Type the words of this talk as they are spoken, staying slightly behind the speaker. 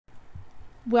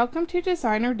Welcome to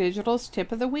Designer Digital's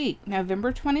Tip of the Week,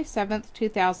 November 27th,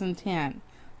 2010.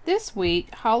 This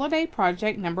week, Holiday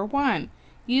Project Number 1,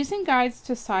 Using Guides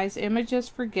to Size Images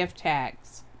for Gift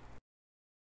Tags.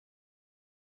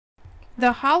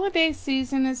 The holiday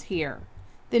season is here.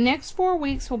 The next 4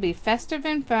 weeks will be festive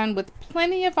and fun with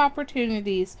plenty of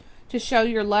opportunities to show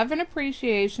your love and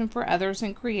appreciation for others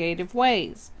in creative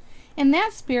ways. In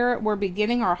that spirit, we're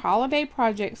beginning our Holiday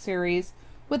Project series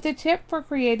with a tip for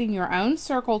creating your own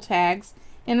circle tags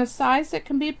in a size that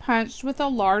can be punched with a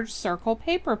large circle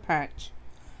paper punch.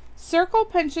 Circle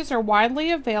punches are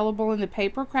widely available in the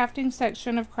paper crafting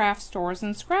section of craft stores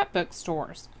and scrapbook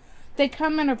stores. They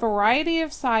come in a variety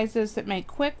of sizes that make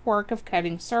quick work of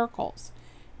cutting circles.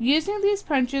 Using these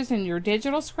punches in your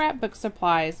digital scrapbook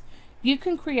supplies, you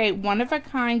can create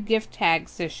one-of-a-kind gift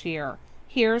tags this year.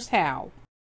 Here's how.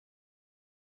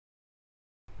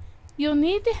 You'll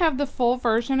need to have the full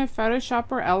version of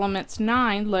Photoshop or Elements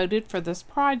 9 loaded for this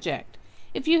project.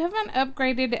 If you haven't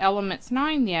upgraded to Elements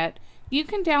 9 yet, you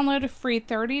can download a free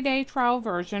 30-day trial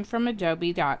version from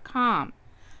Adobe.com.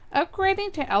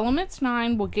 Upgrading to Elements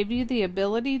 9 will give you the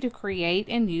ability to create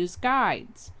and use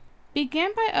guides.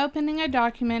 Begin by opening a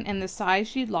document in the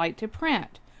size you'd like to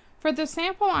print. For the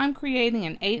sample, I'm creating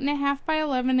an 8.5 by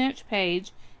 11 inch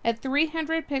page at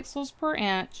 300 pixels per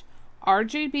inch,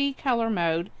 RGB color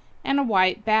mode, and a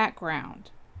white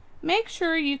background. Make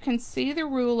sure you can see the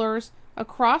rulers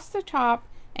across the top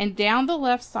and down the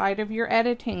left side of your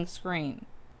editing screen.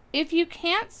 If you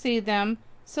can't see them,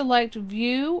 select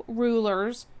View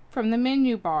Rulers from the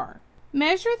menu bar.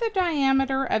 Measure the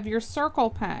diameter of your circle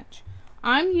punch.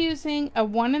 I'm using a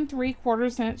 1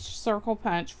 3/4 inch circle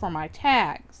punch for my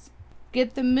tags.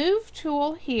 Get the Move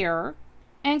tool here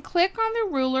and click on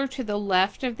the ruler to the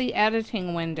left of the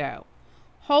editing window.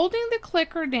 Holding the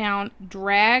clicker down,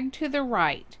 drag to the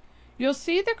right. You'll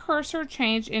see the cursor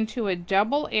change into a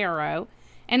double arrow,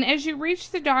 and as you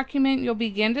reach the document, you'll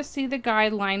begin to see the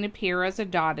guideline appear as a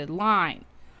dotted line.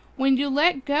 When you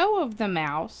let go of the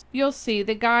mouse, you'll see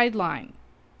the guideline.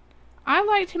 I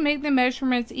like to make the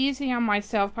measurements easy on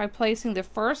myself by placing the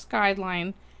first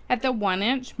guideline at the 1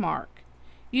 inch mark.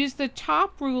 Use the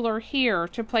top ruler here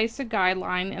to place a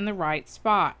guideline in the right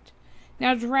spot.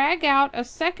 Now drag out a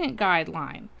second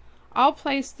guideline. I'll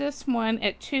place this one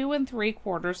at 2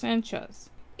 3/4 inches.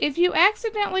 If you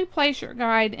accidentally place your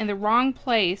guide in the wrong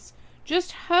place,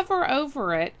 just hover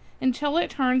over it until it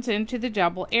turns into the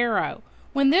double arrow.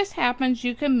 When this happens,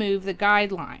 you can move the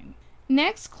guideline.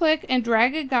 Next, click and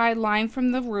drag a guideline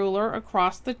from the ruler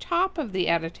across the top of the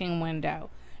editing window.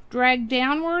 Drag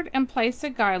downward and place a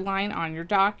guideline on your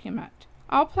document.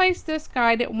 I'll place this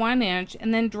guide at 1 inch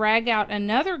and then drag out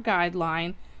another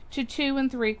guideline to 2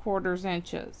 3/4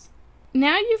 inches.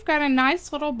 Now you've got a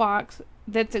nice little box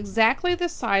that's exactly the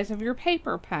size of your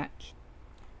paper punch.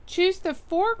 Choose the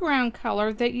foreground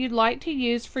color that you'd like to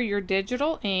use for your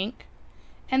digital ink,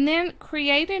 and then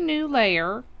create a new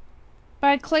layer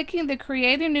by clicking the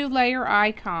Create a New Layer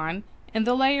icon in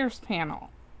the Layers panel.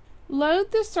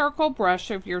 Load the circle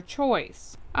brush of your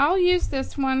choice. I'll use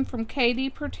this one from Katie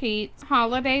Pertitte's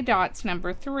Holiday Dots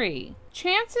number 3.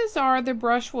 Chances are the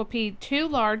brush will be too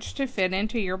large to fit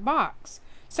into your box,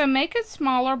 so make it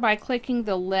smaller by clicking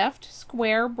the left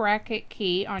square bracket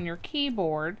key on your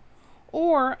keyboard,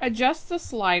 or adjust the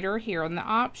slider here in the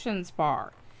options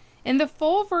bar. In the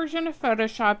full version of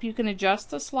Photoshop, you can adjust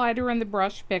the slider in the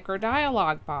brush picker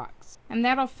dialog box, and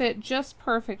that'll fit just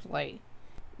perfectly.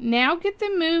 Now get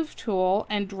the Move tool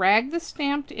and drag the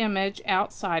stamped image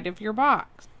outside of your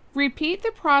box. Repeat the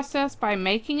process by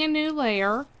making a new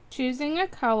layer, choosing a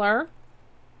color,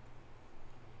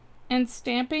 and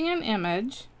stamping an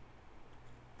image.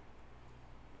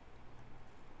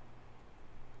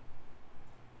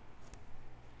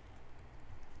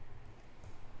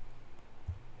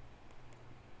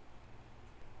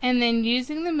 And then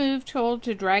using the Move tool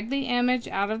to drag the image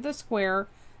out of the square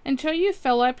until you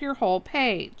fill up your whole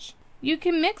page. You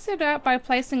can mix it up by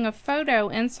placing a photo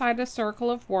inside a circle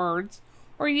of words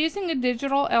or using a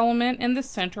digital element in the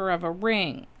center of a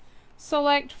ring.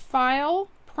 Select File,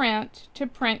 Print to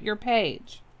print your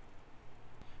page.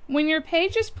 When your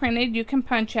page is printed, you can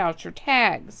punch out your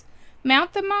tags.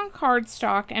 Mount them on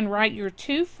cardstock and write your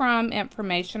To From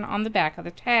information on the back of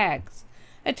the tags.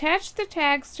 Attach the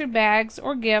tags to bags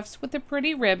or gifts with a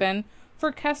pretty ribbon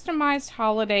for customized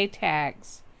holiday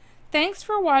tags. Thanks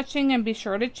for watching, and be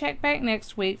sure to check back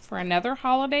next week for another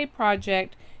holiday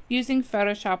project using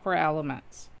Photoshop or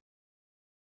Elements.